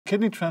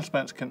Kidney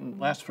transplants can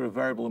last for a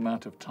variable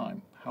amount of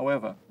time.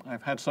 However,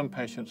 I've had some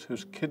patients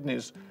whose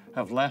kidneys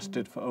have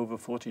lasted for over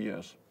 40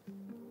 years.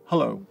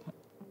 Hello,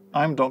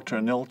 I'm Dr.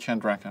 Anil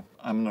Chandraker.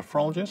 I'm a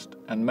nephrologist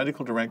and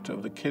medical director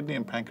of the Kidney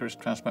and Pancreas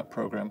Transplant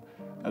program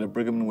at a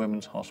Brigham and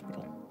Women's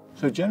Hospital.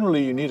 So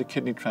generally you need a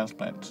kidney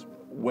transplant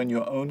when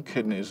your own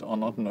kidneys are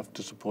not enough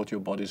to support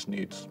your body's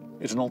needs.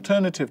 It's an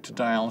alternative to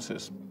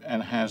dialysis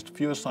and has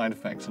fewer side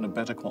effects and a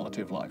better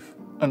quality of life.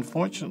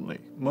 Unfortunately,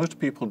 most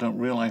people don't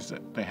realize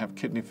that they have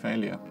kidney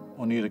failure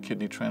or need a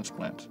kidney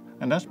transplant.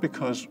 And that's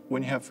because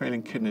when you have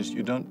failing kidneys,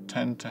 you don't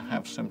tend to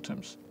have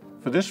symptoms.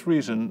 For this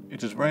reason,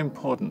 it is very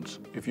important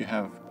if you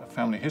have a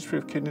family history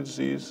of kidney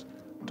disease,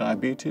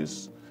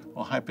 diabetes,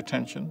 or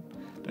hypertension,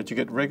 that you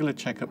get regular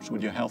checkups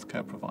with your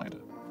healthcare provider.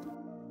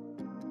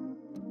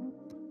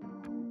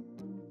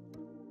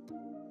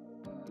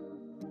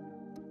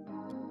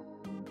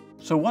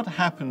 So what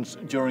happens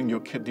during your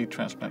kidney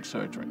transplant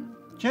surgery?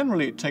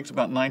 Generally, it takes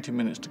about 90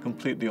 minutes to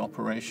complete the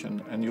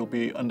operation, and you'll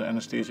be under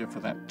anesthesia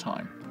for that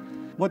time.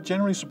 What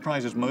generally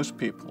surprises most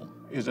people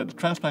is that the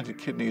transplanted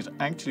kidney is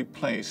actually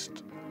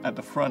placed at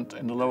the front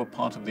in the lower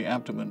part of the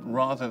abdomen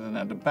rather than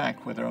at the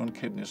back where their own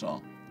kidneys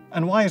are.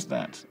 And why is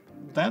that?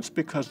 That's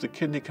because the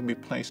kidney can be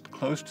placed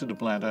close to the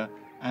bladder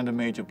and a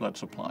major blood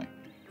supply.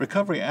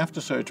 Recovery after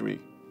surgery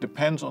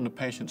depends on the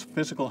patient's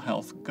physical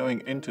health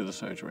going into the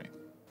surgery.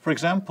 For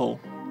example,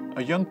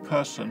 a young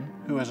person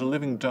who has a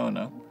living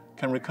donor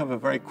can recover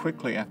very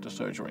quickly after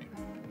surgery.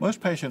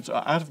 Most patients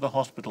are out of the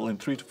hospital in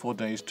 3 to 4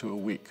 days to a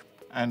week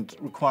and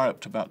require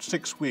up to about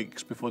 6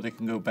 weeks before they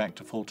can go back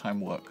to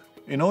full-time work.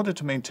 In order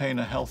to maintain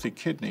a healthy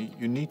kidney,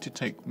 you need to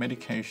take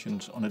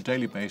medications on a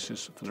daily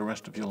basis for the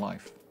rest of your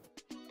life.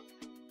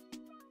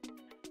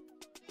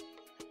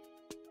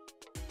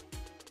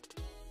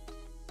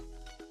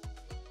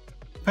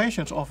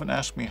 Patients often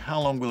ask me, how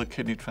long will a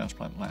kidney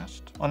transplant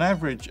last? On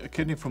average, a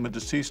kidney from a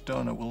deceased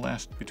donor will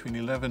last between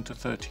 11 to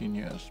 13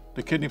 years.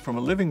 The kidney from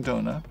a living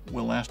donor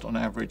will last on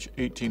average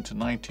 18 to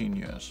 19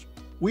 years.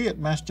 We at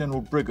Mass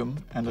General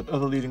Brigham and at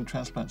other leading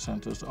transplant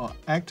centers are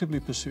actively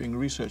pursuing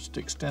research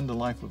to extend the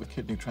life of a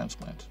kidney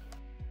transplant.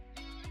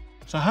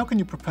 So how can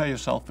you prepare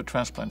yourself for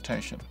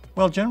transplantation?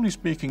 Well, generally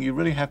speaking, you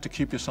really have to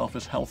keep yourself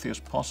as healthy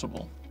as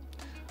possible.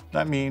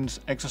 That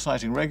means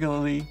exercising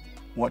regularly,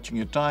 watching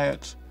your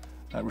diet,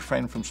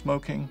 refrain from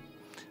smoking,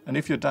 and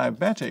if you're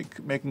diabetic,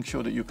 making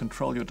sure that you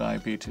control your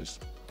diabetes.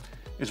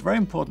 It's very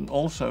important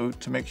also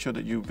to make sure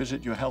that you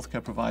visit your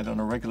healthcare provider on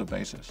a regular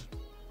basis.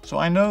 So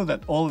I know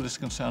that all of this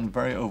can sound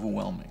very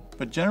overwhelming,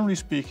 but generally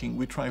speaking,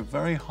 we try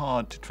very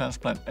hard to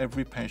transplant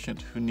every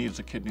patient who needs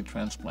a kidney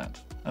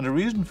transplant. And the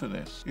reason for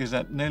this is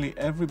that nearly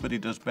everybody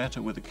does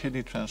better with a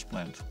kidney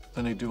transplant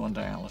than they do on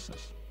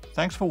dialysis.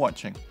 Thanks for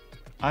watching.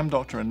 I'm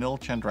Dr. Anil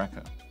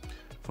Chandraker.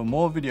 For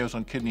more videos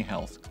on kidney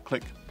health,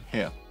 click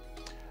here.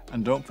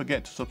 And don't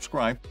forget to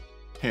subscribe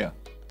here.